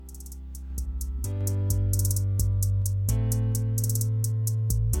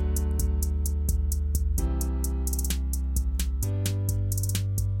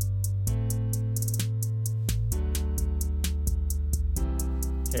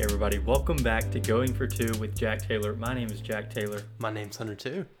Hey everybody, welcome back to Going for Two with Jack Taylor. My name is Jack Taylor, My name's Hunter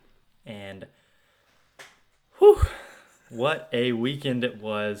too. and whew, what a weekend it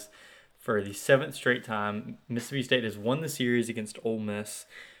was for the seventh straight time. Mississippi State has won the series against Ole Miss.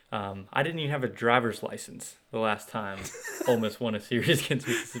 I didn't even have a driver's license the last time Ole Miss won a series against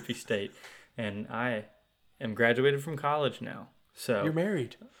Mississippi State, and I am graduated from college now. So You're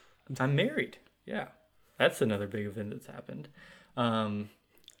married. I'm married. Yeah, that's another big event that's happened.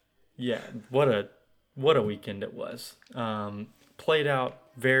 Yeah, what a weekend it was. Played out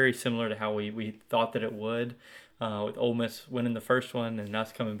very similar to how we thought that it would, with Ole Miss winning the first one and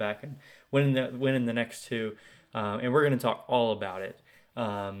us coming back and winning the next two, and we're going to talk all about it.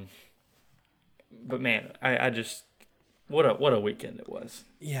 But man, I just what a weekend it was.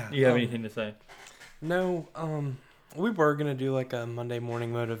 Yeah. Do you have anything to say? No, we were gonna do like a Monday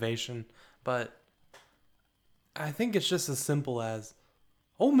morning motivation, but I think it's just as simple as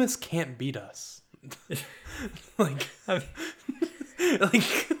Ole Miss can't beat us. like, I mean, like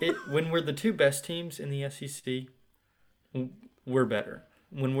when we're the two best teams in the SEC, we're better.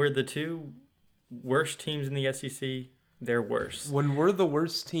 When we're the two worst teams in the SEC, they're worse. when we're the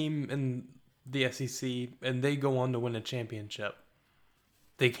worst team in the SEC and they go on to win a championship,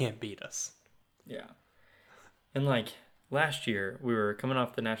 they can't beat us. Yeah. And like last year, we were coming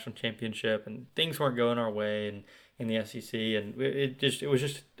off the national championship and things weren't going our way and in the SEC, and it was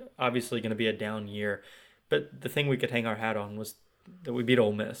just obviously going to be a down year. But the thing we could hang our hat on was that we beat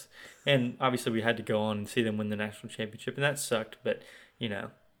Ole Miss. And obviously we had to go on and see them win the national championship, and that sucked, but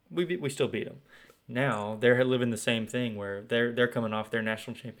we still beat them. Now they're living the same thing where they're coming off their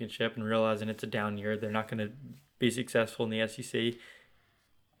national championship and realizing it's a down year. They're not going to be successful in the SEC,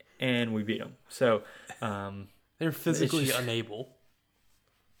 and we beat them. So They're physically unable.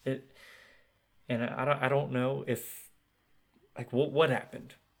 And I don't know if like what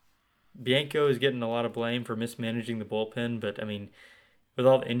happened. Bianco is getting a lot of blame for mismanaging the bullpen, but I mean, with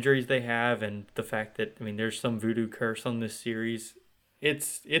all the injuries they have and the fact that there's some voodoo curse on this series,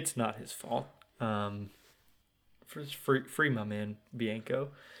 it's not his fault. Free my man Bianco.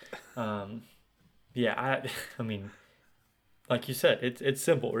 Yeah, I mean, like you said, it's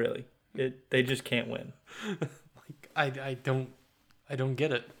simple really. They just can't win. I don't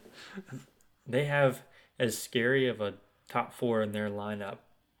get it. They have as scary of a top four in their lineup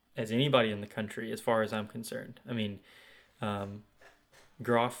as anybody in the country, as far as I'm concerned. I mean,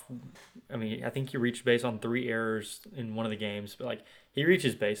 Groff, I think he reached base on 3 errors in one of the games, but like he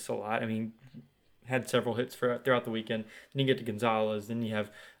reaches base a lot. I mean, had several hits throughout the weekend. Then you get to Gonzalez, then you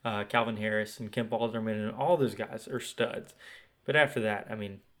have Calvin Harris and Kemp Alderman, and all those guys are studs. But after that, I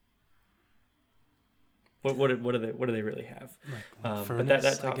mean, what do they really have? But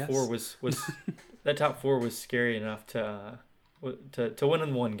that top four was that top four was scary enough to win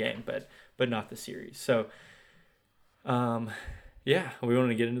in one game, but not the series. So, yeah, we want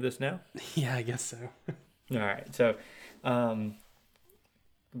to get into this now. Yeah, I guess so. All right, so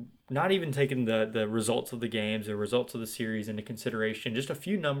not even taking the results of the games, the results of the series into consideration, just a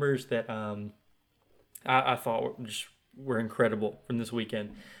few numbers that I thought were incredible from this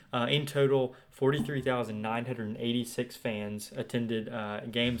weekend. In total, 43,986 fans attended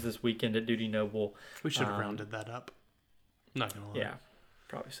games this weekend at Dudy Noble. We should have rounded that up. Not gonna lie. Yeah,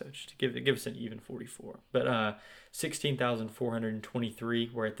 probably so. Just to give us an even 44. But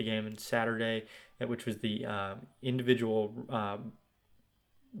 16,423 were at the game on Saturday, which was the individual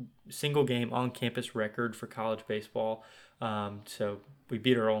single game on campus record for college baseball. So we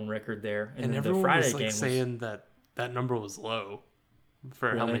beat our own record there. And then everyone the Friday was like game saying that number was low for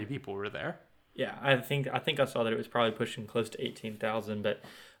how Really? many people were there. Yeah, I think I saw that it was probably pushing close to 18,000, but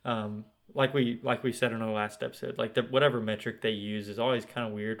like we said in our last episode, like whatever metric they use is always kind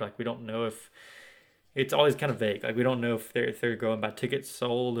of weird. Like we don't know if it's always kind of vague. Like we don't know if they're going by tickets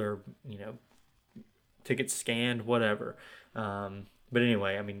sold or tickets scanned, whatever. But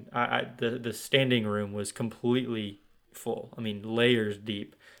anyway, I mean, the standing room was completely full. I mean, layers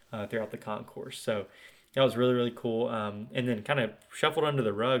deep throughout the concourse. So that was really, really cool. And then kind of shuffled under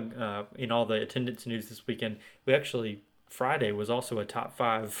the rug in all the attendance news this weekend. Friday was also a top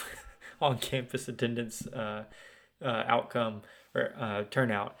 5 on-campus attendance outcome or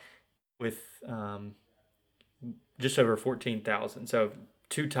turnout with just over 14,000. So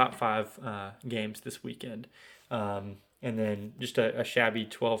 2 top 5 games this weekend. And then just a shabby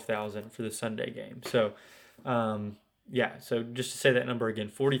 12,000 for the Sunday game. So, yeah, so just to say that number again,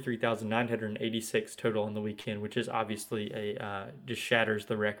 43,986 total on the weekend, which is obviously just shatters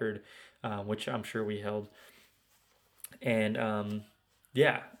the record, which I'm sure we held. And,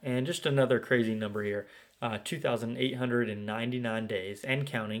 yeah, and just another crazy number here. 2,899 days and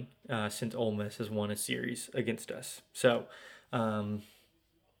counting since Ole Miss has won a series against us. So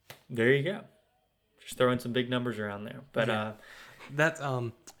there you go. Just throwing some big numbers around there. But Yeah. That's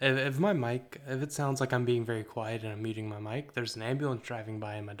if my mic, if it sounds like I'm being very quiet and I'm muting my mic, there's an ambulance driving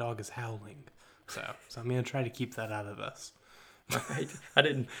by and my dog is howling. So I'm gonna try to keep that out of this. right, I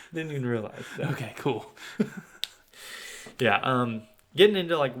didn't even realize that. Okay, cool. Yeah. Getting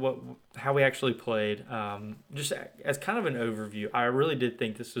into like how we actually played, just as kind of an overview, I really did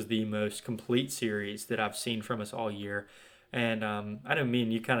think this was the most complete series that I've seen from us all year. And I know me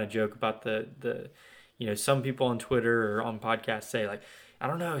and you kind of joke about the some people on Twitter or on podcasts say like, I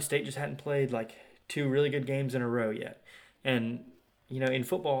don't know, State just hadn't played like two really good games in a row yet. And in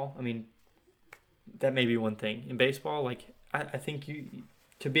football, I mean, that may be one thing. In baseball, like I think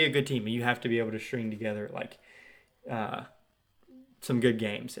to be a good team, you have to be able to string together like some good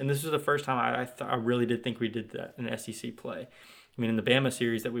games. And this was the first time I really did think we did that in SEC play. I mean, in the Bama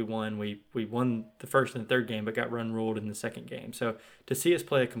series that we won won the first and third game, but got run ruled in the second game. So to see us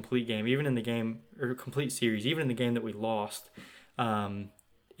play a complete game, even in the game or complete series, even in the game that we lost,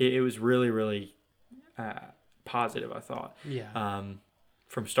 it was really, really positive. I thought. Yeah.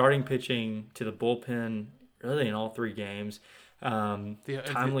 From starting pitching to the bullpen, really in all three games,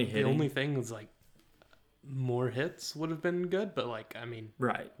 timely hitting. The only thing is like more hits would have been good, but like I mean,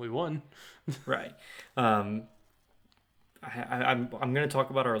 right, we won. right. I'm going to talk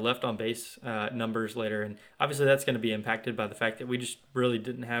about our left on base numbers later, and obviously that's going to be impacted by the fact that we just really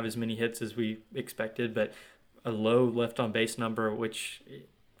didn't have as many hits as we expected, but a low left on base number, which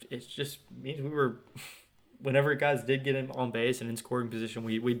it just means we were, whenever guys did get him on base and in scoring position,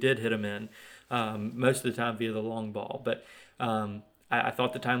 we did hit him in most of the time via the long ball. But I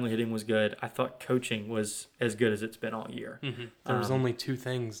thought the timely hitting was good. I thought coaching was as good as it's been all year. Mm-hmm. There was only two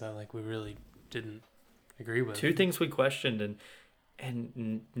things that like we really didn't agree with. Two things we questioned,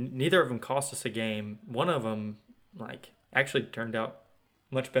 and neither of them cost us a game. One of them like actually turned out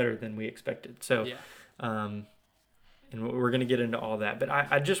much better than we expected. So, yeah. And we're gonna get into all that. But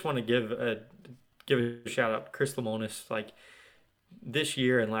I just want to give a shout out to Chris Lemonis. Like this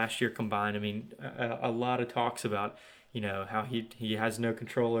year and last year combined, I mean, a lot of talks about how he has no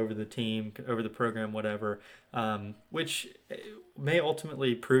control over the team, over the program, whatever, which may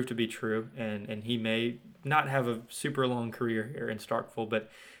ultimately prove to be true, and he may not have a super long career here in Starkville, but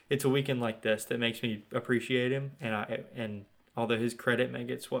it's a weekend like this that makes me appreciate him, and although his credit may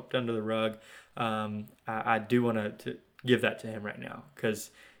get swept under the rug, I do want to give that to him right now,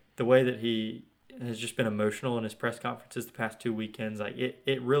 because the way that he has just been emotional in his press conferences the past 2 weekends, like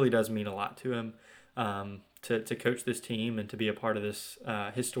it really does mean a lot to him. To coach this team and to be a part of this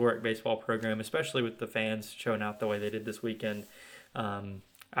historic baseball program, especially with the fans showing out the way they did this weekend.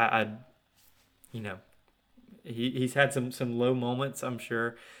 He's had some low moments, I'm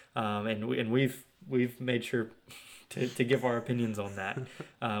sure, and we've made sure to give our opinions on that.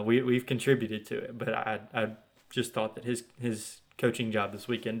 We've contributed to it, but I just thought that his coaching job this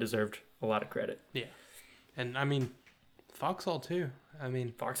weekend deserved a lot of credit. Yeah, and I mean, Foxhall too.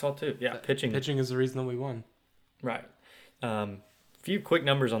 Yeah, pitching. Pitching is the reason that we won. Right. Few quick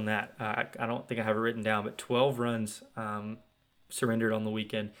numbers on that. I don't think I have it written down, but 12 runs surrendered on the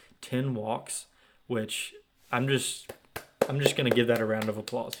weekend, 10 walks, which I'm just going to give that a round of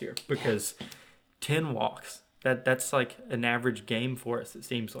applause here, because 10 walks, that's like an average game for us, it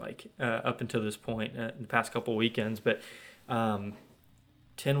seems like, up until this point in the past couple weekends. But 10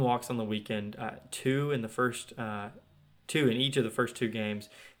 walks on the weekend, two in each of the first two games,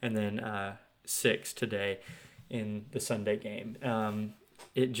 and then 6 today in the Sunday game.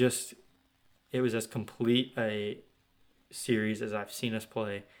 It was as complete a series as I've seen us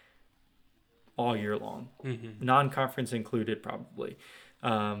play all year long, non-conference included probably,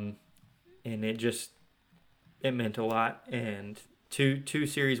 and it meant a lot. And two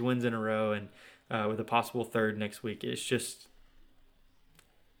series wins in a row, and with a possible third next week, it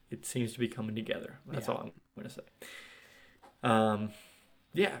seems to be coming together. That's all I'm going to say.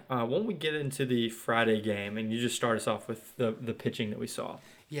 When we get into the Friday game, and you just start us off with the pitching that we saw.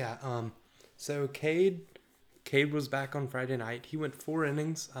 Yeah. So Cade was back on Friday night. He went 4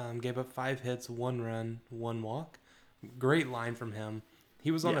 innings, gave up 5 hits, 1 run, 1 walk. Great line from him.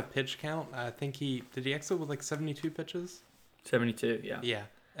 He was on a pitch count. I think did he exit with like 72 pitches? 72, yeah. Yeah.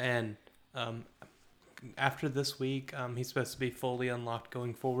 And after this week, he's supposed to be fully unlocked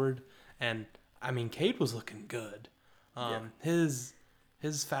going forward. And I mean, Cade was looking good. His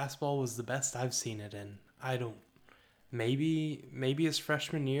fastball was the best I've seen it in. Maybe his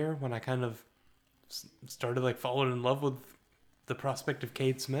freshman year, when I kind of started like falling in love with the prospect of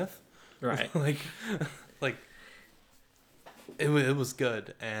Cade Smith. Right. Like Like it was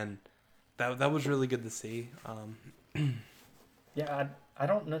good, and that was really good to see. Yeah, I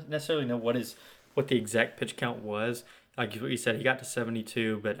don't necessarily know what the exact pitch count was. Like what you said, he got to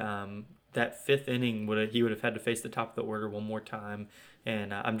 72, but that fifth inning he would have had to face the top of the order one more time,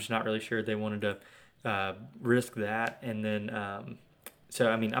 and I'm just not really sure they wanted to risk that. And then so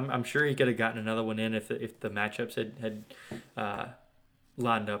I mean I'm sure he could have gotten another one in if the matchups had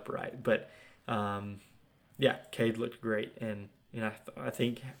lined up right. But yeah, Cade looked great, and I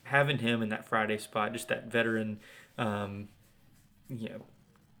think having him in that Friday spot, just that veteran. You know,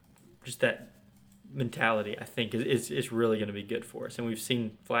 just that mentality, I think, is really going to be good for us. And we've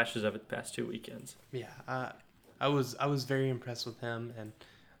seen flashes of it the past 2 weekends. Yeah, I was very impressed with him, and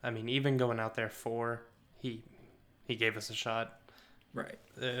I mean, even going out there he gave us a shot. Right.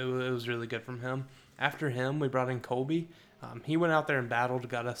 It was really good from him. After him, we brought in Colby. He went out there and battled,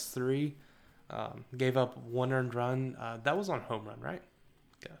 got us 3, gave up 1 earned run. That was on home run, right?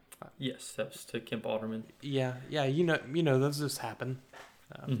 Yes, that was to Kemp Alderman. Yeah, those just happen.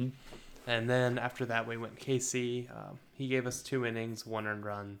 And then after that, we went KC. He gave us 2 innings, 1 earned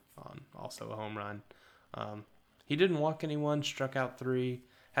run, on also a home run. He didn't walk anyone, struck out 3,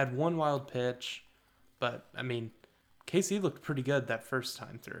 had 1 wild pitch, but I mean, KC looked pretty good that first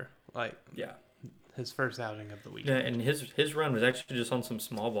time through. Like, yeah, his first outing of the week. Yeah, and his run was actually just on some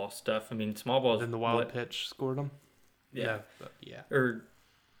small ball stuff. I mean, small balls. Then the wild pitch scored him. Yeah. Yeah. Or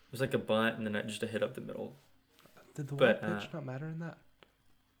it was like a bunt and then just a hit up the middle. Did the wild pitch not matter in that?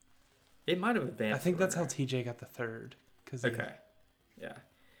 It might have advanced. I think that's how TJ got the 3rd. Okay. Yeah.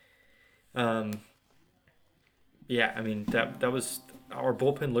 Yeah, I mean that was our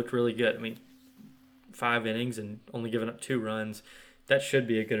bullpen looked really good. I mean, 5 innings and only giving up 2 runs. That should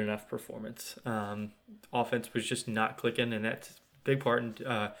be a good enough performance. Offense was just not clicking, and that's a big part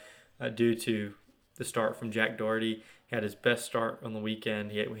due to the start from Jack Doherty. He had his best start on the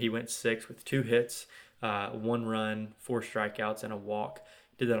weekend. He went 6 with 2 hits, 1 run, 4 strikeouts, and a walk.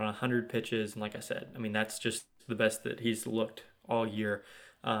 Did that on 100 pitches, and like I said, I mean that's just the best that he's looked all year.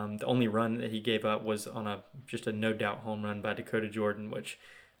 The only run that he gave up was on just a no doubt home run by Dakota Jordan, which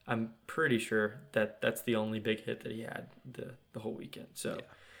I'm pretty sure that's the only big hit that he had the whole weekend. So,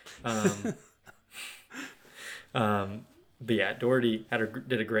 yeah. But yeah, Doherty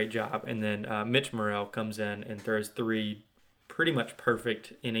did a great job, and then Mitch Morrell comes in and throws 3 pretty much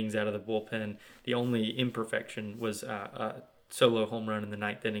perfect innings out of the bullpen. The only imperfection was a solo home run in the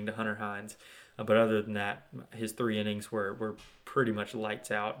 9th inning to Hunter Hines. But other than that, his 3 innings were pretty much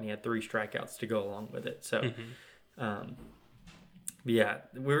lights out, and he had 3 strikeouts to go along with it. So, but yeah,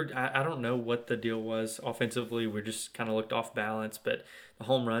 I don't know what the deal was offensively. We just kind of looked off balance, but the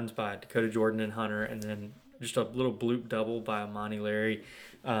home runs by Dakota Jordan and Hunter, and then just a little bloop double by Amani Larry.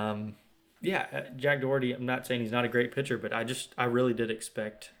 Yeah, Jack Doherty, I'm not saying he's not a great pitcher, but I really did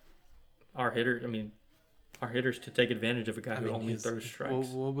expect our hitters to take advantage of a guy who only throws strikes.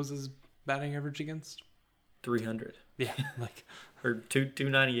 What was his batting average against? 300. Yeah, like or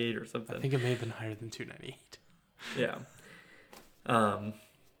 298 or something. I think it may have been higher than 298. Yeah. But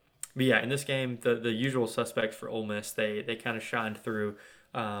yeah, in this game, the usual suspects for Ole Miss, they kind of shined through.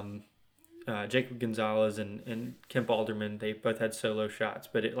 Jacob Gonzalez and Kemp Alderman, they both had solo shots,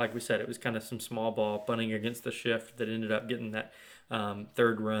 but like we said, it was kind of some small ball bunting against the shift that ended up getting that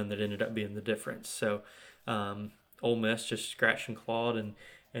 3rd run that ended up being the difference. So Ole Miss just scratched and clawed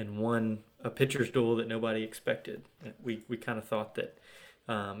and won a pitcher's duel that nobody expected. We kind of thought that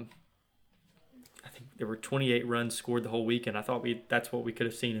I think there were 28 runs scored the whole week, and I thought that's what we could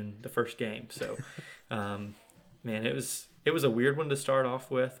have seen in the first game. So, man, it was a weird one to start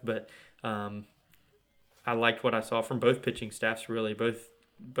off with, but I liked what I saw from both pitching staffs. Really,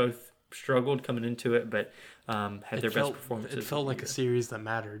 both struggled coming into it, but had their best performances. It felt like a series that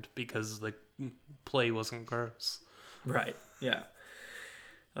mattered because the play wasn't gross. Right. Yeah.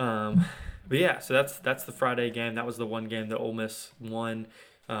 But yeah, so that's the Friday game. That was the one game that Ole Miss won.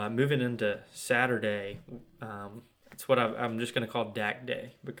 Moving into Saturday, it's what I'm just going to call Dak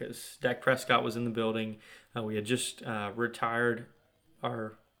Day because Dak Prescott was in the building. We had just retired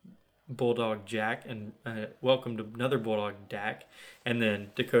our Bulldog Jack and welcomed another Bulldog Dak, and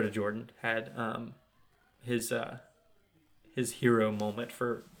then Dakota Jordan had his hero moment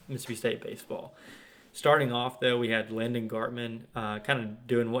for Mississippi State baseball. Starting off, though, we had Landon Gartman kind of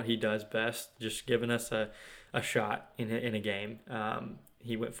doing what he does best, just giving us a shot in a game.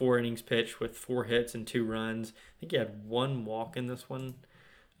 He went 4 innings pitched with 4 hits and 2 runs. I think he had 1 walk in this one.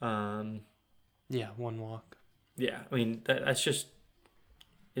 Yeah, 1 walk. Yeah, I mean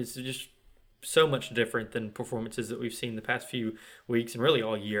it's just so much different than performances that we've seen the past few weeks and really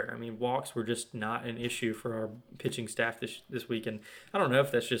all year. I mean, walks were just not an issue for our pitching staff this week, and I don't know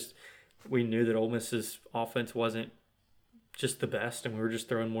if that's just we knew that Ole Miss's offense wasn't just the best, and we were just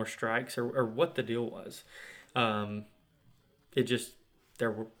throwing more strikes, or what the deal was. It just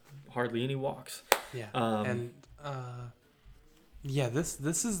there were hardly any walks. Yeah, yeah, this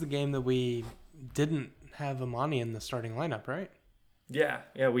is the game that we didn't have Amani in the starting lineup, right? Yeah,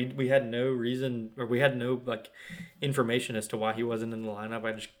 we had no reason, or we had no like information as to why he wasn't in the lineup.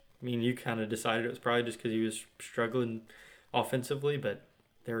 I mean, you kind of decided it was probably just because he was struggling offensively, but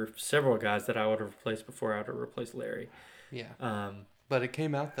there were several guys that I would have replaced before I would have replaced Larry. Yeah. But it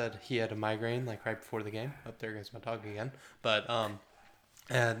came out that he had a migraine like right before the game. Up there goes my dog again. But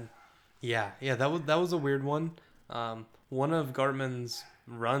and yeah, that was a weird one. One of Gartman's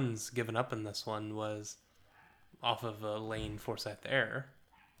runs given up in this one was off of a Lane Forsythe error.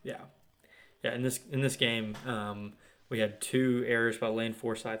 Yeah. In this game, we had 2 errors by Lane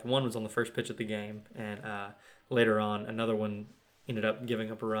Forsythe. One was on the first pitch of the game, and later on, another one ended up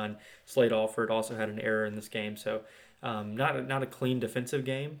giving up a run. Slade Alford also had an error in this game, so not a clean defensive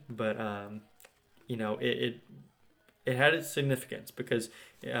game, but it had its significance because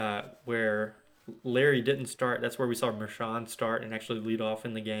where Larry didn't start, that's where we saw Mershon start and actually lead off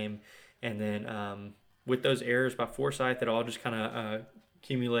in the game, and then with those errors by Forsythe, it all just kind of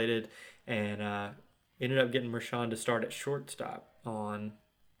accumulated and ended up getting Mershon to start at shortstop on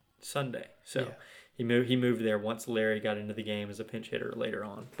Sunday. So yeah. He moved there once Larry got into the game as a pinch hitter later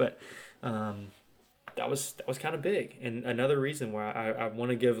on. But that was kind of big, and another reason why I want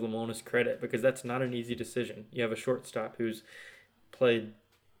to give Lemonis credit, because that's not an easy decision. You have a shortstop who's played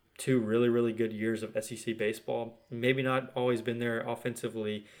 2 really, really good years of SEC baseball. Maybe not always been there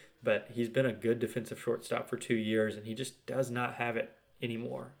offensively, but he's been a good defensive shortstop for 2 years, and he just does not have it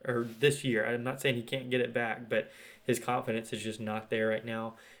anymore. Or this year. I'm not saying he can't get it back, but his confidence is just not there right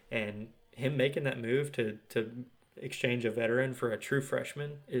now. And him making that move to exchange a veteran for a true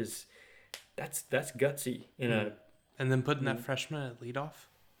freshman that's gutsy. And then putting that freshman at leadoff?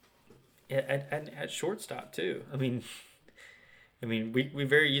 At shortstop too. I mean, we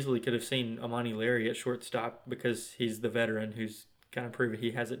very easily could have seen Amani Larry at shortstop because he's the veteran who's kind of proven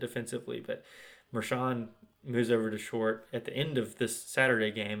he has it defensively. But Mershon moves over to short at the end of this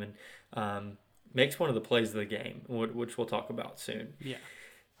Saturday game and makes one of the plays of the game, which we'll talk about soon. Yeah.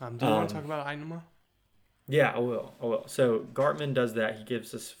 Do you want to talk about Ainuma? Yeah, I will. So Gartman does that. He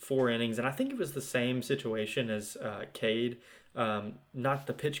gives us 4 innings, and I think it was the same situation as Cade. Not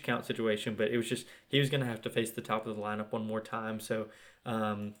the pitch count situation, but it was just he was going to have to face the top of the lineup one more time. So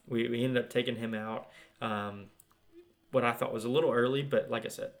we ended up taking him out. What I thought was a little early, but like I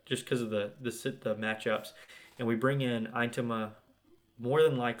said, just because of the matchups, and we bring in Ainuma more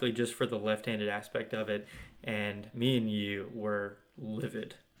than likely just for the left-handed aspect of it. And me and you were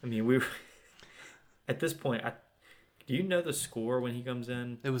livid. I mean, we were, at this point. Do you know the score when he comes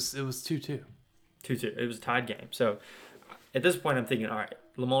in? It was 2-2. 2-2. It was a tied game. So at this point, I'm thinking, all right,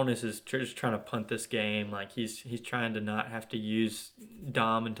 Lemonis is just trying to punt this game. Like he's trying to not have to use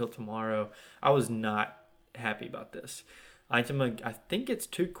Dom until tomorrow. I was not happy about this. Ainuma, I think it's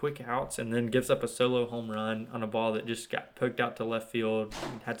 2 quick outs and then gives up a solo home run on a ball that just got poked out to left field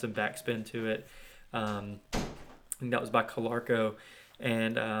and had some backspin to it. I think that was by Calarco.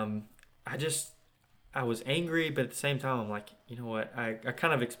 And I was angry, but at the same time, I'm like, you know what? I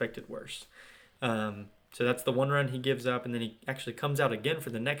kind of expected worse. So that's the 1 run he gives up, and then he actually comes out again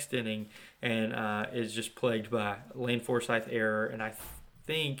for the next inning and is just plagued by Lane Forsythe error, and I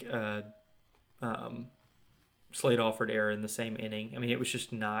think Slade Alford error in the same inning. I mean, it was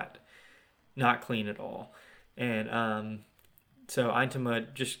just not clean at all. And so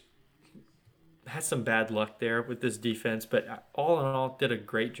Ainuma just has some bad luck there with this defense, but all in all, did a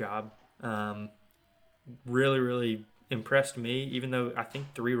great job. Really, really impressed me, even though I think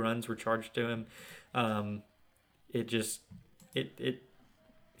 3 runs were charged to him. He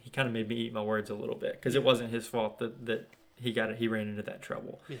kind of made me eat my words a little bit because it wasn't his fault that he ran into that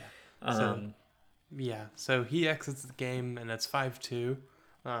trouble. Yeah. So he exits the game and it's 5-2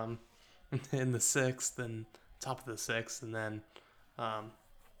 in the 6th and top of the 6th, and then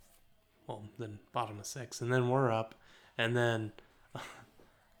then bottom of 6th, and then we're up, and then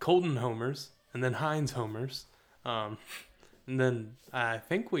Colton homers, and then Hines homers, and then I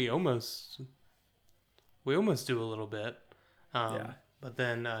think we almost do a little bit, but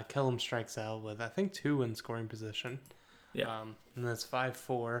then Kellum strikes out with I think 2 in scoring position, and that's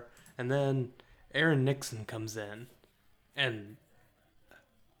 5-4, and then Aaron Nixon comes in and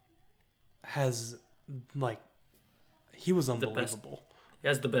has he was unbelievable. He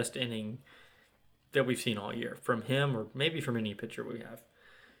has the best inning that we've seen all year from him, or maybe from any pitcher we have.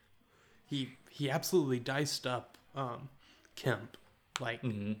 He absolutely diced up Kemp, like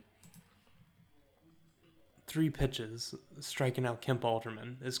 3 pitches, striking out Kemp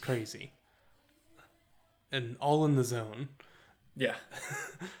Alderman is crazy, and all in the zone. Yeah.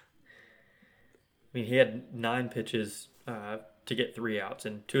 I mean, he had 9 pitches to get 3 outs,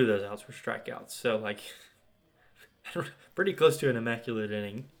 and 2 of those outs were strikeouts. So, like, pretty close to an immaculate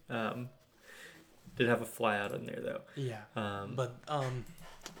inning. Did have a fly out in there, though. Yeah.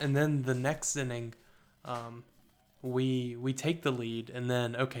 And then the next inning, we take the lead, and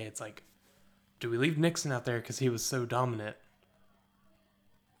then, okay, it's like, do we leave Nixon out there because he was so dominant?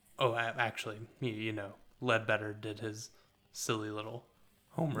 Oh, actually, Ledbetter did his silly little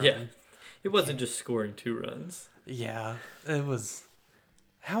home run. Yeah. It wasn't just scoring 2 runs. Yeah, it was.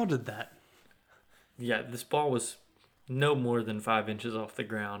 How did that? Yeah, this ball was no more than 5 inches off the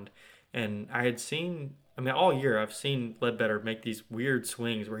ground. And I had seen, all year I've seen Ledbetter make these weird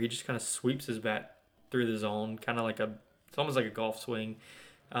swings where he just kind of sweeps his bat through the zone, kind of it's almost like a golf swing.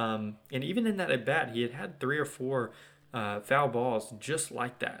 And even in that at bat, he had 3 or 4 foul balls just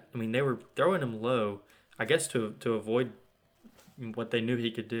like that. I mean, they were throwing him low, I guess to avoid what they knew he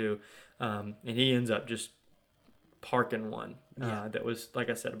could do. And he ends up just parking one that was, like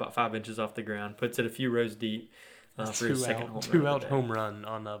I said, about 5 inches off the ground, puts it a few rows deep for his second home run. 2-out home run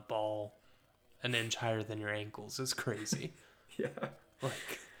on a ball an inch higher than your ankles is crazy. Yeah.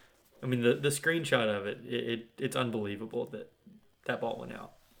 Like, the screenshot of it's unbelievable that ball went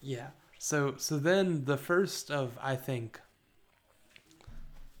out. Yeah. So then the first of, I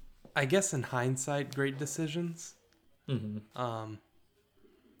guess in hindsight, great decisions. Mm-hmm.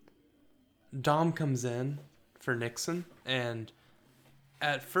 Dom comes in for Nixon, and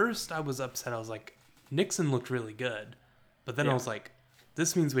at first I was upset. I was like, Nixon looked really good. But then I was like,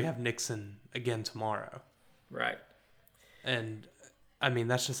 this means we have Nixon again tomorrow. Right. And,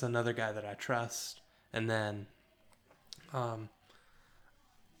 that's just another guy that I trust. And then, Other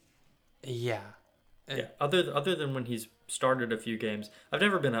than when he's started a few games, I've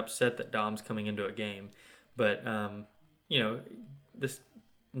never been upset that Dom's coming into a game. But, this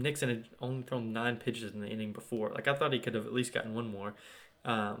Nixon had only thrown 9 pitches in the inning before. Like, I thought he could have at least gotten one more.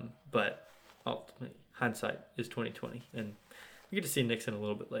 But ultimately, hindsight is 20/20, and we get to see Nixon a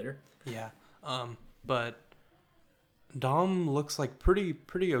little bit later. Yeah. But Dom looks like pretty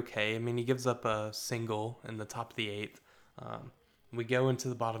okay. He gives up a single in the top of the 8th. We go into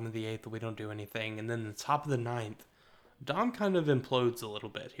the bottom of the 8th, we don't do anything, and then the top of the 9th, Dom kind of implodes a little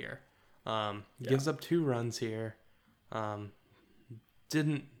bit here. Gives up 2 runs here.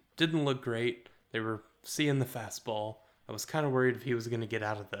 Didn't look great. They were seeing the fastball. I was kind of worried if he was going to get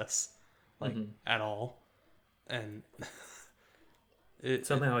out of this, at all. And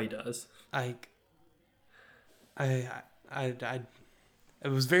somehow he does. It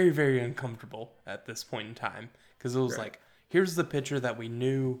was very, very uncomfortable at this point in time, because it was like, here's the pitcher that we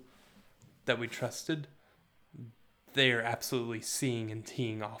knew, that we trusted. They are absolutely seeing and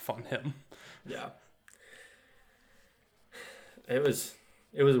teeing off on him. Yeah. It was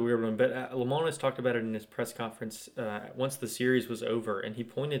a weird one, but Lemonis talked about it in his press conference once the series was over, and he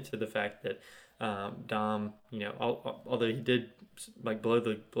pointed to the fact that Dom, although he did blow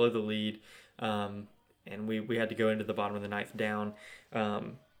the lead, and we had to go into the bottom of the 9th down,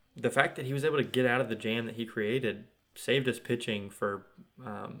 the fact that he was able to get out of the jam that he created saved us pitching for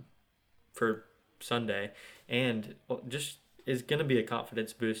Sunday, and just is going to be a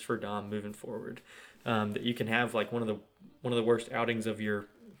confidence boost for Dom moving forward. That you can have one of the worst outings of your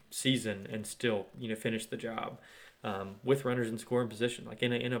season and still finish the job with runners in scoring position,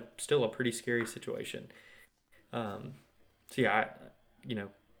 in a still a pretty scary situation. Dom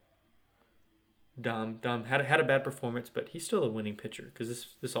had a bad performance, but he's still a winning pitcher, because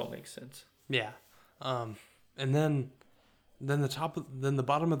this all makes sense. Yeah. And then the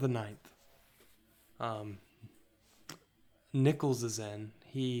bottom of the 9th, Nichols is in.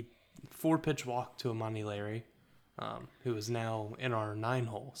 He 4-pitch walk to Amani Larry, who is now in our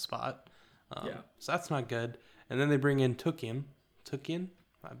 9-hole spot. So that's not good. And then they bring in Tukian,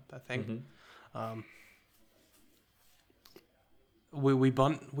 I think. Mm-hmm. We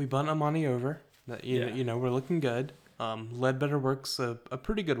bunt Amani over. We're looking good. Ledbetter works a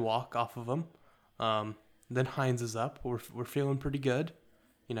pretty good walk off of him. Then Hines is up. We're feeling pretty good,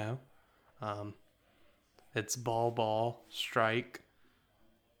 It's ball, strike.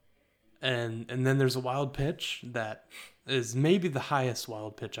 And then there's a wild pitch that is maybe the highest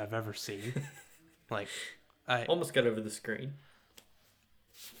wild pitch I've ever seen. I almost got over the screen.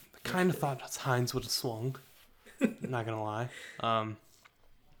 Kind of thought Hines would have swung. Not gonna lie.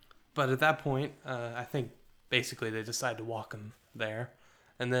 But at that point, I think basically they decide to walk him there.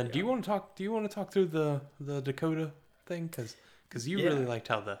 And then, Yeah. do you want to talk through the Dakota thing? Because you really liked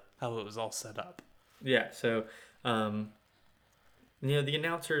how it was all set up. Yeah. So, the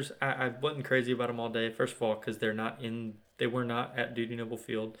announcers, I wasn't crazy about them all day. First of all, because they were not at Duty Noble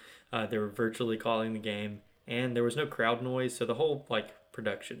Field. They were virtually calling the game, and there was no crowd noise. So the whole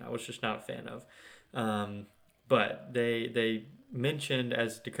production, I was just not a fan of. But they mentioned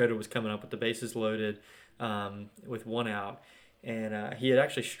as Dakota was coming up with the bases loaded, with one out, and he had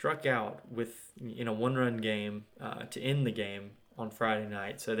actually struck out with one-run game to end the game on Friday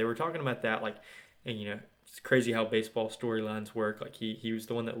night. So they were talking about that, and it's crazy how baseball storylines work. Like he was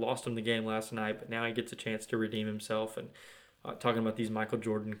the one that lost him the game last night, but now he gets a chance to redeem himself, and talking about these Michael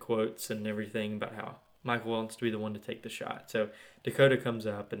Jordan quotes and everything about how Michael wants to be the one to take the shot. So Dakota comes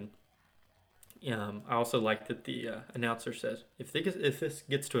up, and I also like that the announcer says if this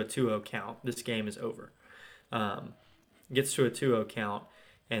gets to a 2-0 count, this game is over. Gets to a 2-0 count,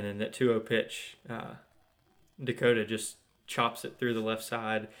 and then that 2-0 pitch, Dakota just chops it through the left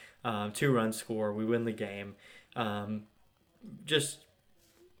side. 2-run score. We win the game. Just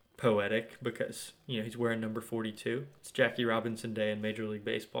poetic because he's wearing number 42. It's Jackie Robinson Day in Major League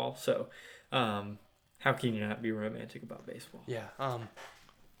Baseball. So, how can you not be romantic about baseball? Yeah.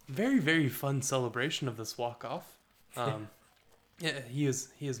 Very, very fun celebration of this walk off. Yeah, he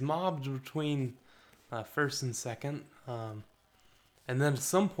is mobbed between first and second, and then at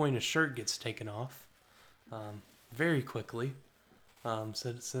some point his shirt gets taken off, very quickly.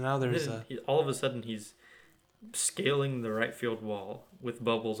 So now there's all of a sudden he's scaling the right field wall with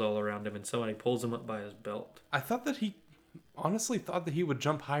bubbles all around him, and somebody pulls him up by his belt. I thought that he honestly thought that he would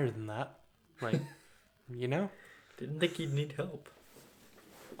jump higher than that, Didn't think he'd need help.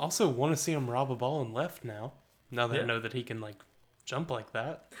 Also, want to see him rob a ball in left now. Now that I know that he can jump like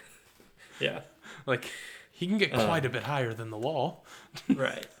that. Yeah, he can get quite a bit higher than the wall.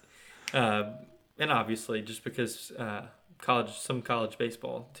 Right. And obviously, just because some college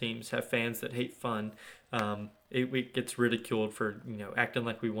baseball teams have fans that hate fun, it gets ridiculed for acting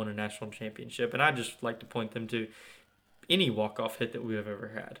like we won a national championship. And I just like to point them to any walk-off hit that we have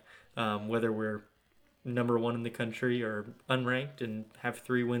ever had, whether we're number one in the country or unranked and have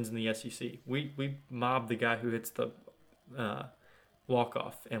 3 wins in the SEC. We mob the guy who hits the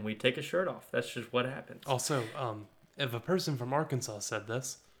walk-off, and we take his shirt off. That's just what happens. Also, if a person from Arkansas said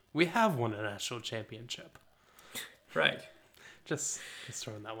this, we have won a national championship. Right. Just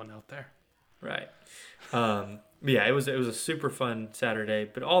throwing that one out there. Right. Yeah, it was a super fun Saturday,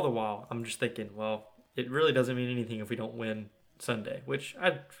 but all the while I'm just thinking, well, it really doesn't mean anything if we don't win Sunday, which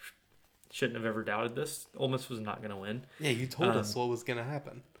I shouldn't have ever doubted this. Ole Miss was not going to win. Yeah, you told us what was going to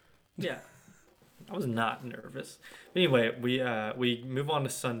happen. Yeah. I was not nervous. But anyway, we move on to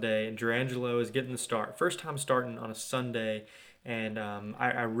Sunday, and Durangelo is getting the start. First time starting on a Sunday, and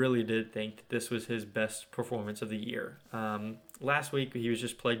I really did think that this was his best performance of the year. Last week, he was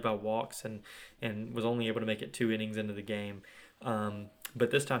just plagued by walks and was only able to make it 2 innings into the game. But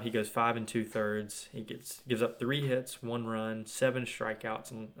this time he goes 5 2/3. He gives up 3 hits, 1 run, 7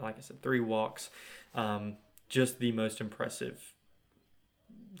 strikeouts, and like I said, 3 walks. Just the most impressive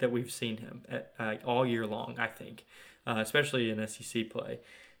that we've seen him all year long, I think, especially in SEC play.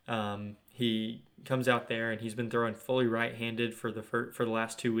 He comes out there and he's been throwing fully right-handed for the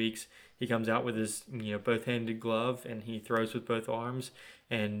last 2 weeks. He comes out with his both-handed glove and he throws with both arms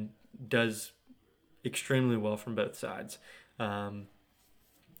and does extremely well from both sides.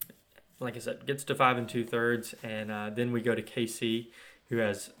 Like I said, gets to 5 2/3, and then we go to KC, who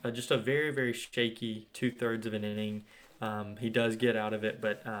has just a very, very shaky 2/3 of an inning. He does get out of it,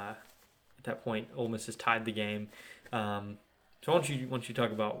 but at that point, Ole Miss has tied the game. So why don't you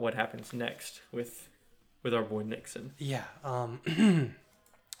talk about what happens next with our boy Nixon? Yeah.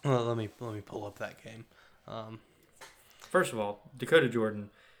 Well, let me pull up that game. First of all, Dakota Jordan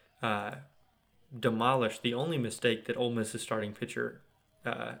demolished the only mistake that Ole Miss's starting pitcher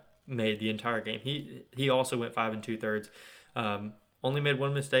made the entire game. He also went 5 2/3. Only made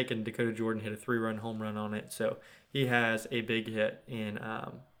 1 mistake, and Dakota Jordan hit a 3-run home run on it. So he has a big hit in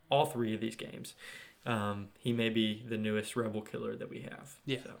all 3 of these games. He may be the newest Rebel killer that we have.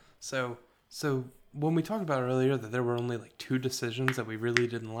 Yeah. So when we talked about earlier that there were only 2 decisions that we really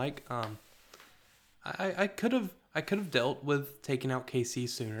didn't like, I could have dealt with taking out KC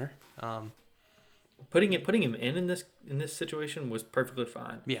sooner. Putting him in this situation was perfectly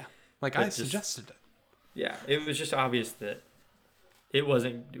fine. Yeah, I suggested it. Yeah, it was just obvious that it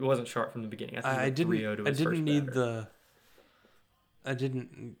wasn't sharp from the beginning. I didn't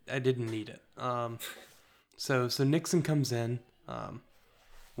need it. So Nixon comes in.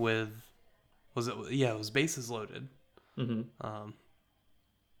 with it was bases loaded. Mm-hmm.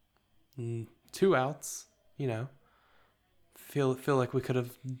 2 outs, feel like we could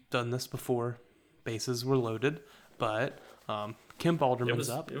have done this before bases were loaded, but Kemp Alderman's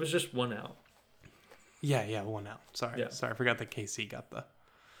up. It was just 1 out. Yeah, 1 out. Sorry, Yeah. I forgot that KC got the.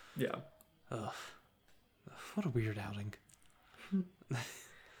 Yeah. Ugh, what a weird outing.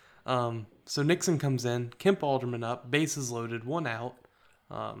 So Nixon comes in, Kemp Alderman up, bases loaded, 1 out.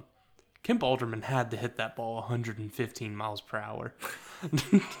 Kemp Alderman had to hit that ball 115 miles per hour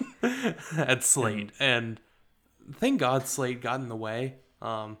at Slate, and thank God Slate got in the way.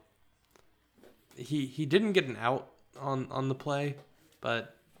 He didn't get an out on the play,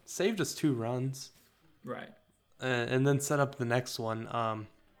 but saved us 2 runs. Right. And then set up the next one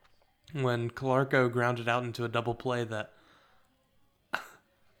when Calarco grounded out into a double play that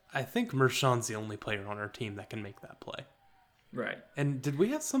I think Mershon's the only player on our team that can make that play. Right. And did we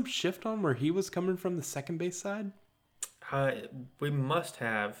have some shift on where he was coming from the second base side? We must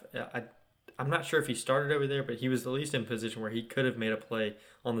have. I'm not sure if he started over there, but he was at least in a position where he could have made a play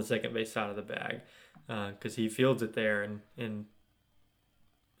on the second base side of the bag because he fields it there, and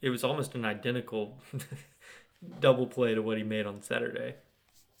it was almost an identical double play to what he made on Saturday.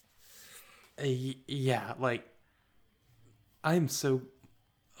 Yeah, like, I'm so,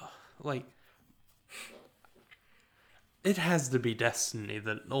 like, it has to be destiny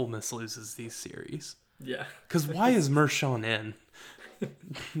that Ole Miss loses these series. Yeah. Because why is Mershon in?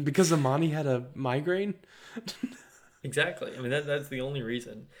 Because Amani had a migraine? Exactly. I mean, that's the only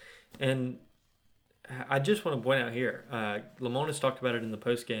reason. And I just want to point out here, Lamona's talked about it in the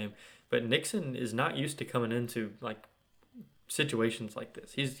post game, but Nixon is not used to coming into like situations like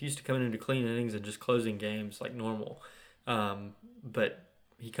this. He's used to coming into clean innings and just closing games like normal. But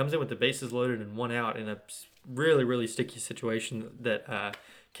he comes in with the bases loaded and 1 out in a really, really sticky situation that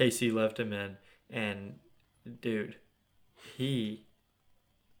KC left him in. And dude, he's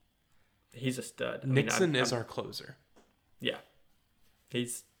a stud. Nixon is our closer. Yeah,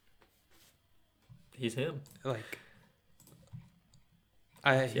 he's him. Like,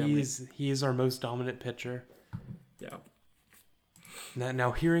 he is our most dominant pitcher. Yeah.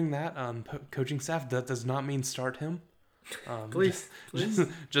 Now hearing that, coaching staff, that does not mean start him. Please.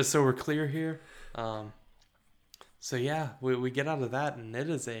 Just so we're clear here. So yeah, we get out of that, and it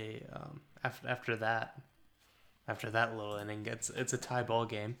is a after that little inning, it's a tie ball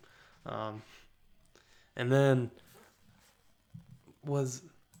game, and then was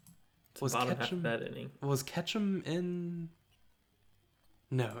bottom half of that inning. Was Ketchum in?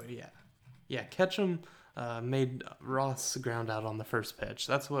 No, yeah. Ketchum made Ross ground out on the first pitch.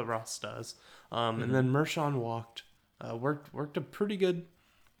 That's what Ross does. And then Mershon worked a pretty good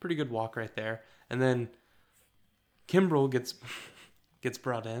walk right there. And then Kimbrel gets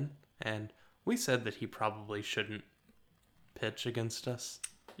brought in, and we said that he probably shouldn't pitch against us.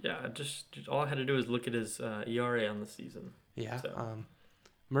 Yeah, just all I had to do is look at his ERA on the season. Yeah. So.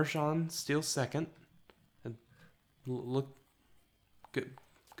 Mershon steals second. Look good.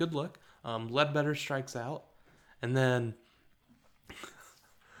 Good look. Ledbetter strikes out, and then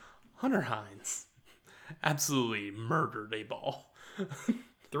Hunter Hines absolutely murdered a ball.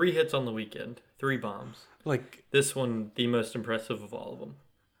 3 hits on the weekend, 3 bombs. Like, this one, the most impressive of all of them.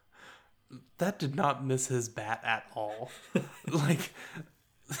 That did not miss his bat at all. Like,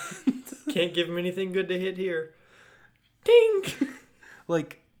 can't give him anything good to hit here. Ding.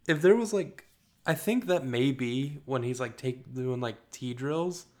 Like, if there was like, I think that may be when he's like doing like T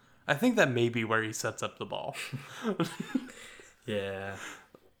drills. I think that may be where he sets up the ball. Yeah.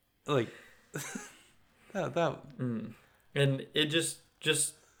 Like that. And it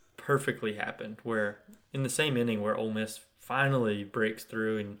just perfectly happened where in the same inning where Ole Miss finally breaks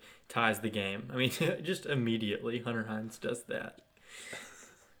through and ties the game. I mean, just immediately Hunter Hines does that.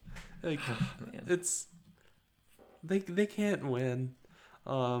 Like, it's they can't win.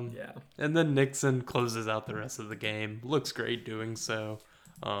 Yeah. And then Nixon closes out the rest of the game. Looks great doing so.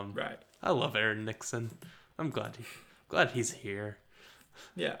 Right. I love Aaron Nixon. I'm glad he's here.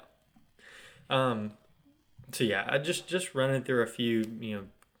 Yeah. So yeah, I just running through a few,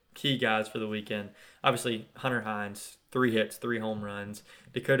 key guys for the weekend. Obviously, Hunter Hines, 3 hits, 3 home runs.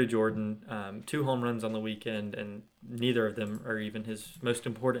 Dakota Jordan, 2 home runs on the weekend, and neither of them are even his most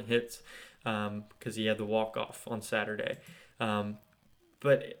important hits because he had the walk-off on Saturday.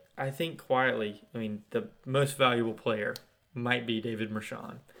 But I think quietly, the most valuable player might be David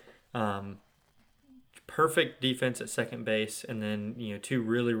Mershon. Perfect defense at second base, and then 2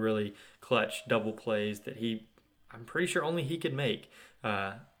 really, really clutch double plays that I'm pretty sure only he could make.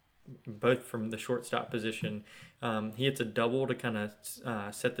 both from the shortstop position. He hits a double to kind of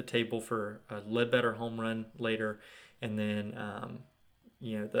set the table for a Ledbetter home run later, and then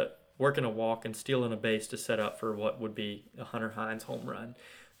the working a walk and stealing a base to set up for what would be a Hunter Hines home run.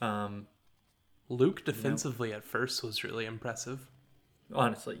 Luke defensively at first was really impressive.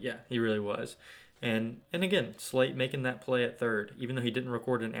 Honestly, yeah, he really was. And again, Slate making that play at third, even though he didn't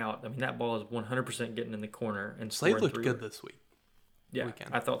record an out. I mean, that ball is 100% getting in the corner. And Slate looked good this week. Yeah,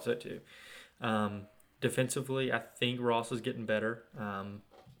 weekend. I thought so too. Defensively, I think Ross is getting better.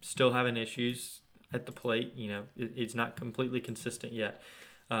 Still having issues at the plate. He's not completely consistent yet.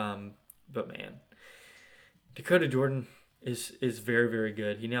 But man, Dakota Jordan is very, very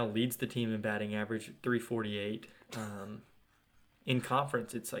good. He now leads the team in batting average at 348. In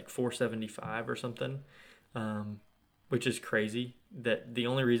conference, it's like 475 or something, which is crazy. That the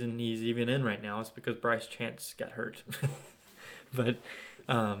only reason he's even in right now is because Bryce Chance got hurt. But,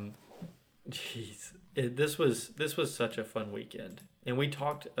 this was such a fun weekend, and we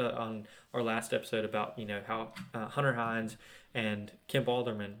talked on our last episode about how Hunter Hines and Kemp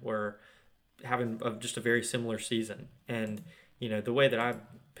Alderman were having just a very similar season, and the way that I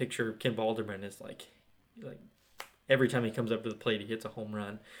picture Kemp Alderman is like every time he comes up to the plate, he hits a home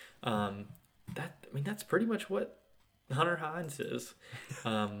run. That's pretty much what Hunter Hines is.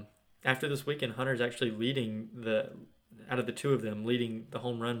 After this weekend, Hunter's actually leading out of the two of them, leading the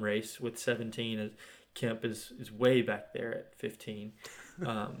home run race with 17. As Kemp is way back there at 15.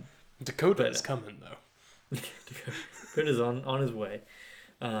 Dakota is coming though. Dakota's on his way.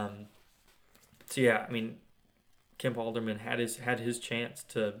 So yeah, Kemp Alderman had his chance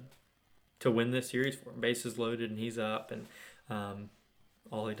to win this series for him. Bases loaded and he's up, and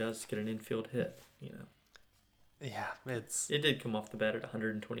all he does is get an infield hit. Yeah, it did come off the bat at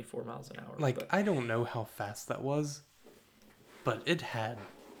 124 miles an hour. But I don't know how fast that was, but it had.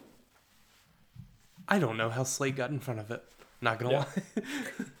 I don't know how Slate got in front of it. Not gonna lie.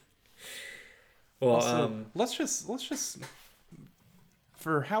 Well, also, let's just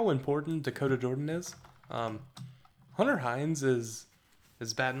for how important Dakota Jordan is. Hunter Hines is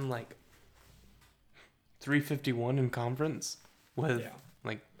batting like 351 in conference with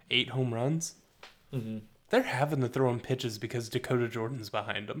like 8 home runs. Mm-hmm. They're having to throw him pitches because Dakota Jordan's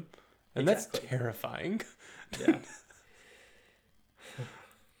behind him, and that's terrifying. Yeah.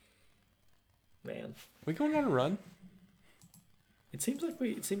 Man, we going on a run? It seems like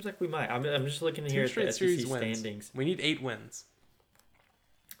we might. I'm just looking here at the SEC standings. We need 8 wins.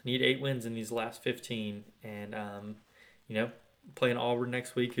 Need 8 wins in these last 15, and playing Auburn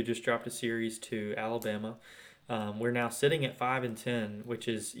next week, who just dropped a series to Alabama. We're now sitting at 5-10, which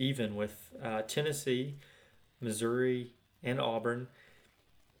is even with Tennessee, Missouri, and Auburn.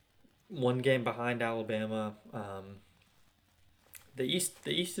 1 game behind Alabama. The East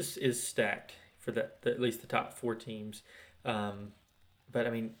is stacked for at least the top 4 teams.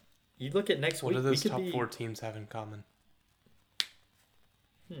 But you look at next week. What do those top 4 teams have in common?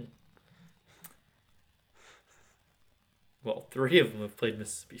 Well, 3 of them have played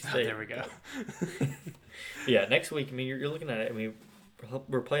Mississippi State. There we go. Yeah, next week. You're looking at it.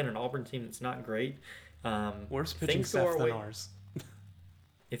 We're playing an Auburn team that's not great. Worse pitching staff than ours.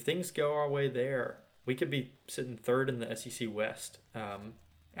 If things go our way there, we could be sitting 3rd in the SEC West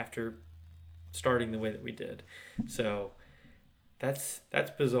after starting the way that we did. So that's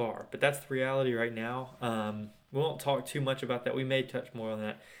bizarre, but that's the reality right now. We won't talk too much about that. We may touch more on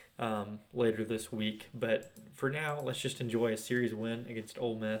that later this week, but for now, let's just enjoy a series win against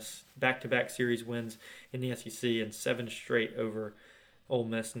Ole Miss. Back-to-back series wins in the SEC and 7 straight over Ole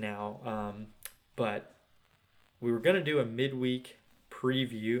Miss now. But we were going to do a midweek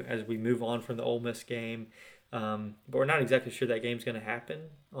preview as we move on from the Ole Miss game, but we're not exactly sure that game's going to happen.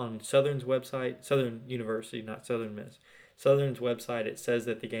 On Southern's website, Southern University, not Southern Miss, Southern's website, it says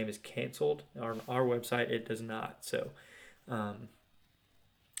that the game is canceled. On our website, it does not. So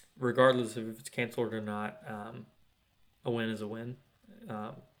regardless of if it's canceled or not, a win is a win.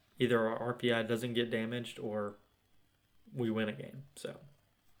 Either our RPI doesn't get damaged or we win a game. So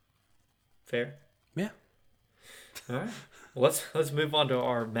fair? Yeah. All right. Well, let's move on to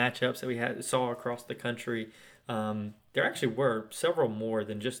our matchups that we saw across the country. There actually were several more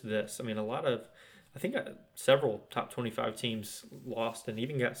than just this. I think several top 25 teams lost and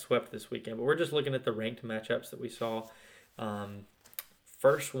even got swept this weekend. But we're just looking at the ranked matchups that we saw.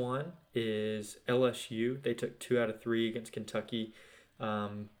 First one is LSU. They took 2 out of 3 against Kentucky.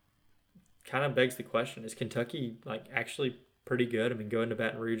 Kind of begs the question, is Kentucky actually pretty good? Going to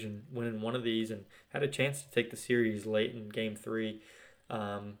Baton Rouge and winning one of these and had a chance to take the series late in Game 3.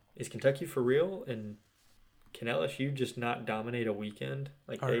 Is Kentucky for real? And can LSU just not dominate a weekend?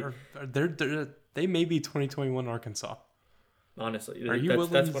 Like They may be 2021 Arkansas. honestly, Are you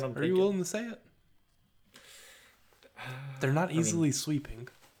that's what I'm Are you thinking. willing to say it? They're not I mean, easily sweeping.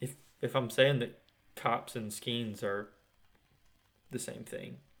 if I'm saying that Cops and Skeens are the same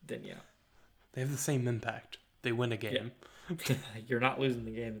thing, then yeah. They have the same impact. They win a game. Yeah. You're not losing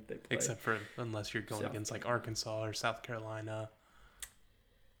the game that they play. Except for unless you're going against like Arkansas or South Carolina.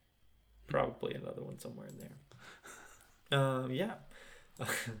 Probably another one somewhere in there. Yeah.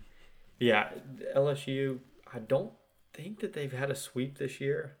 Yeah, LSU, I don't think that they've had a sweep this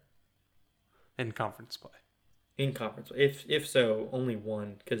year. In conference play. In conference. If so, only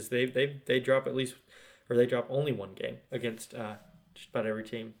one, because they drop at least, or they drop only one game against just about every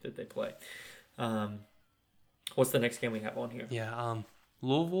team that they play. What's the next game we have on here? Yeah,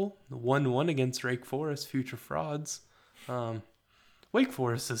 Louisville 1-1 against Wake Forest, future frauds. Wake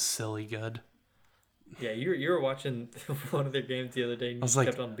Forest is silly good. Yeah, you were watching one of their games the other day, and you just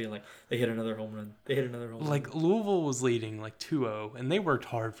kept on being like, they hit another home run. They hit another home run. Like, Louisville was leading like 2-0, and they worked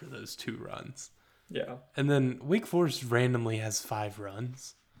hard for those 2 runs. Yeah. And then Wake Forest randomly has 5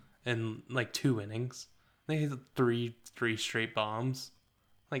 runs in like 2 innings. They hit three straight bombs.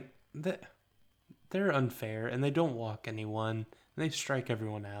 Like, they're unfair, and they don't walk anyone, and they strike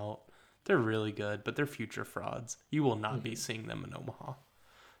everyone out. They're really good, but they're future frauds. You will not be seeing them in Omaha.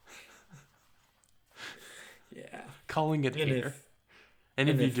 Yeah. Calling it here. And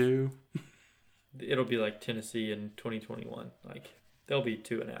if you do, it'll be like Tennessee in 2021. Like, they'll be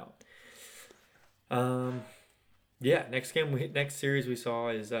 2 and out. Yeah, next series we saw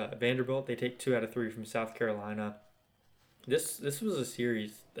is Vanderbilt. They take 2 out of 3 from South Carolina. This was a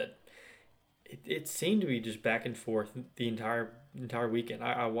series that it seemed to be just back and forth the entire weekend.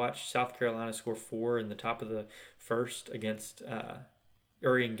 I watched South Carolina score 4 in the top of the first against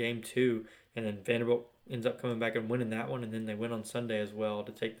or in game 2, and then Vanderbilt ends up coming back and winning that one, and then they win on Sunday as well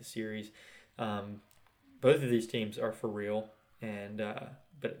to take the series. Both of these teams are for real, and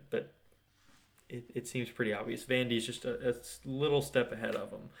but it seems pretty obvious. Vandy's just a little step ahead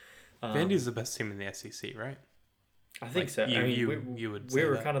of them. Vandy's the best team in the SEC, right? I think so. You would say we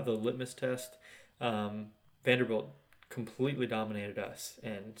were that. kind of the litmus test. Vanderbilt completely dominated us,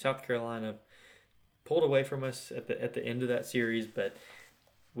 and South Carolina pulled away from us at the end of that series, but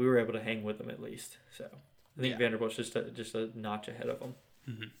we were able to hang with them at least. So I think Vanderbilt's just a notch ahead of them.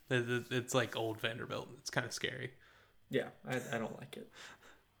 Mm-hmm. It's like old Vanderbilt. It's kind of scary. Yeah, I don't like it.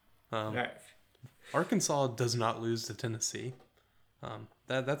 All right. Arkansas does not lose to Tennessee.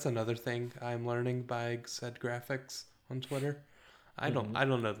 That's another thing I'm learning by said graphics on Twitter. I don't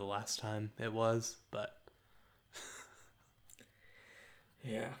know the last time it was, but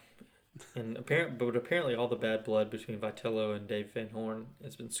yeah. And apparently all the bad blood between Vitello and Dave Van Horn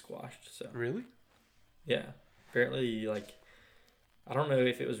has been squashed. So really, yeah. Apparently, like, I don't know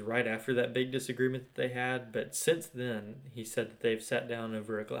if it was right after that big disagreement that they had, but since then he said that they've sat down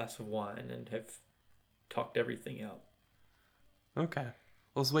over a glass of wine and have talked everything out. Okay.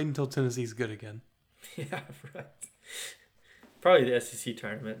 Let's wait until Tennessee's good again. Yeah, right. Probably the SEC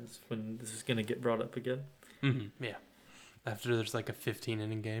tournament is when this is going to get brought up again. Mm-hmm. Yeah. After there's like a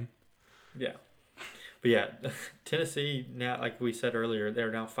 15-inning game. Yeah. But yeah, Tennessee now, like we said earlier,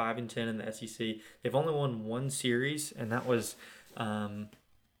 they're now 5-10 in the SEC. They've only won one series, and that was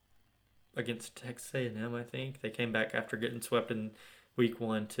against Texas A&M, I think. They came back after getting swept in week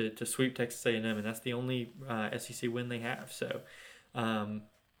 1 to sweep Texas A&M, and that's the only SEC win they have. So,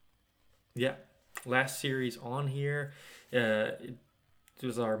 yeah, last series on here, it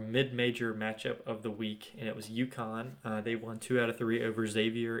was our mid-major matchup of the week, and it was UConn. They won 2 out of 3 over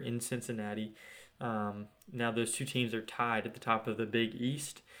Xavier in Cincinnati. Now those two teams are tied at the top of the Big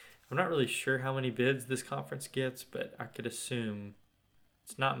East. I'm not really sure how many bids this conference gets, but I could assume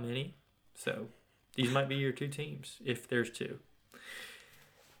it's not many. So these might be your 2 teams, if there's 2.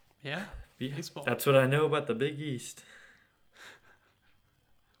 Yeah. Baseball. That's what I know about the Big East.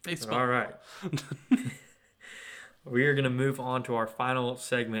 Baseball. All right. We are going to move on to our final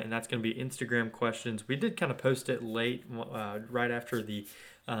segment, and that's going to be Instagram questions. We did kind of post it late, right after the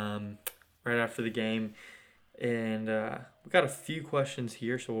game, and we got a few questions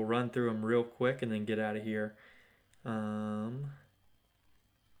here, so we'll run through them real quick and then get out of here. God,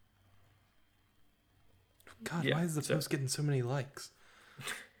 why is the post getting so many likes?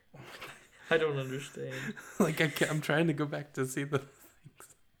 I don't understand. I'm trying to go back to see the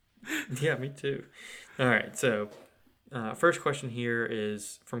things. Yeah, me too. All right, so first question here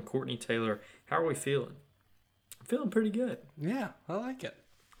is from Courtney Taylor. How are we feeling? I'm feeling pretty good. Yeah, I like it.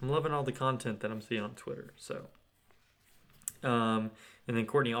 I'm loving all the content that I'm seeing on Twitter. So, And then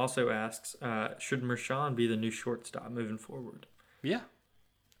Courtney also asks, should Mershawn be the new shortstop moving forward? Yeah.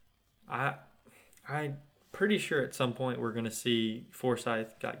 I'm pretty sure at some point we're going to see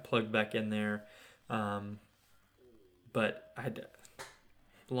Forsythe got plugged back in there. But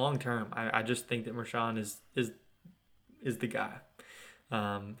long term, I just think that Mershawn is the guy.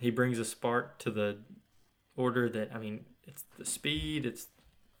 He brings a spark to the order that, I mean, it's the speed, it's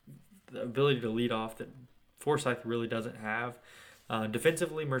the ability to lead off that Forsythe really doesn't have.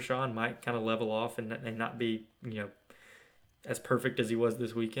 Defensively, Mershawn might kind of level off and not be, as perfect as he was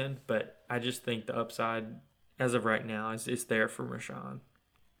this weekend, but I just think the upside as of right now is there for Mershawn.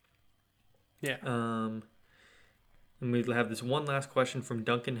 Yeah. And we have this one last question from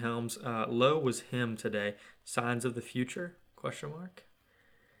Duncan Helms. Low was him today. Signs of the future? Question mark.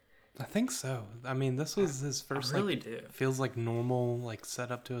 I think so. I mean, this was his first. I really do. Feels like normal, like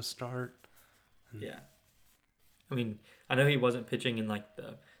setup to a start. Yeah. I mean, I know he wasn't pitching in like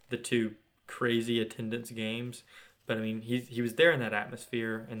the two crazy attendance games, but I mean, he was there in that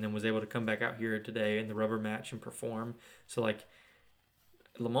atmosphere and then was able to come back out here today in the rubber match and perform. So like,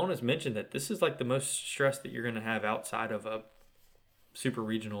 Lamona's mentioned that this is like the most stress that you're going to have outside of a super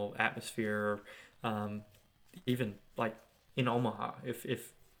regional atmosphere, or even like in Omaha.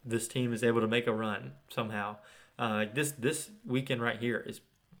 If this team is able to make a run somehow, this weekend right here is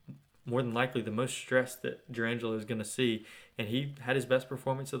more than likely the most stress that Durangelo is going to see, and he had his best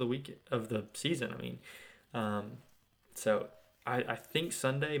performance of the season. I mean, so I think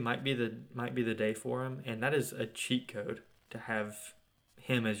Sunday might be the day for him, and that is a cheat code to have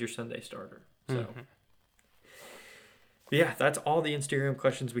him as your Sunday starter. So, yeah, that's all the Instagram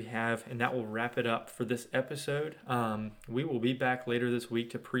questions we have, and that will wrap it up for this episode. We will be back later this week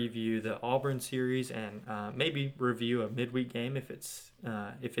to preview the Auburn series and maybe review a midweek game if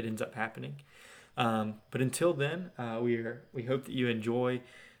it ends up happening. But until then, we hope that you enjoy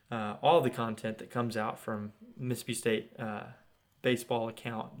all the content that comes out from Mississippi State baseball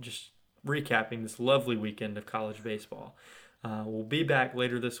account, just recapping this lovely weekend of college baseball. We'll be back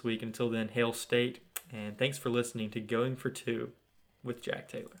later this week. Until then, hail State, and thanks for listening to Going for Two with Jack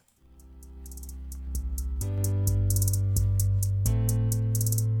Taylor.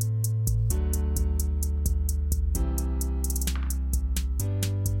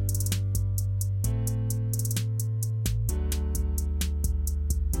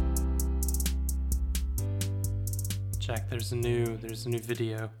 Jack, there's a new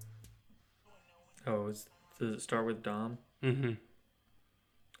video. Oh, does it start with Dom? Mm-hmm.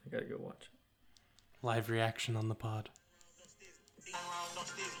 I gotta go watch it. Live reaction on the pod.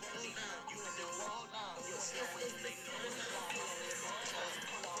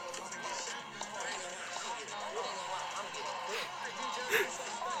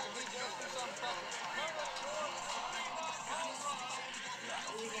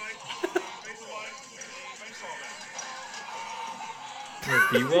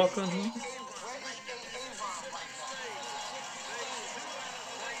 Do you walk on here?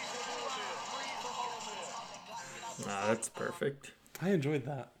 Nah, that's perfect. I enjoyed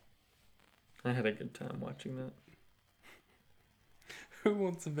that. I had a good time watching that. Who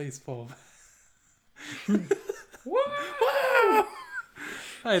wants a baseball? Woo! All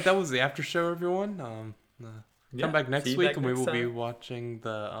right, that was the after show, everyone. Come back next week, and we will be watching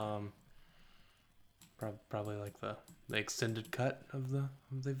the probably like the extended cut of the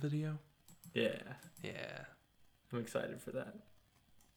video. Yeah. Yeah. I'm excited for that.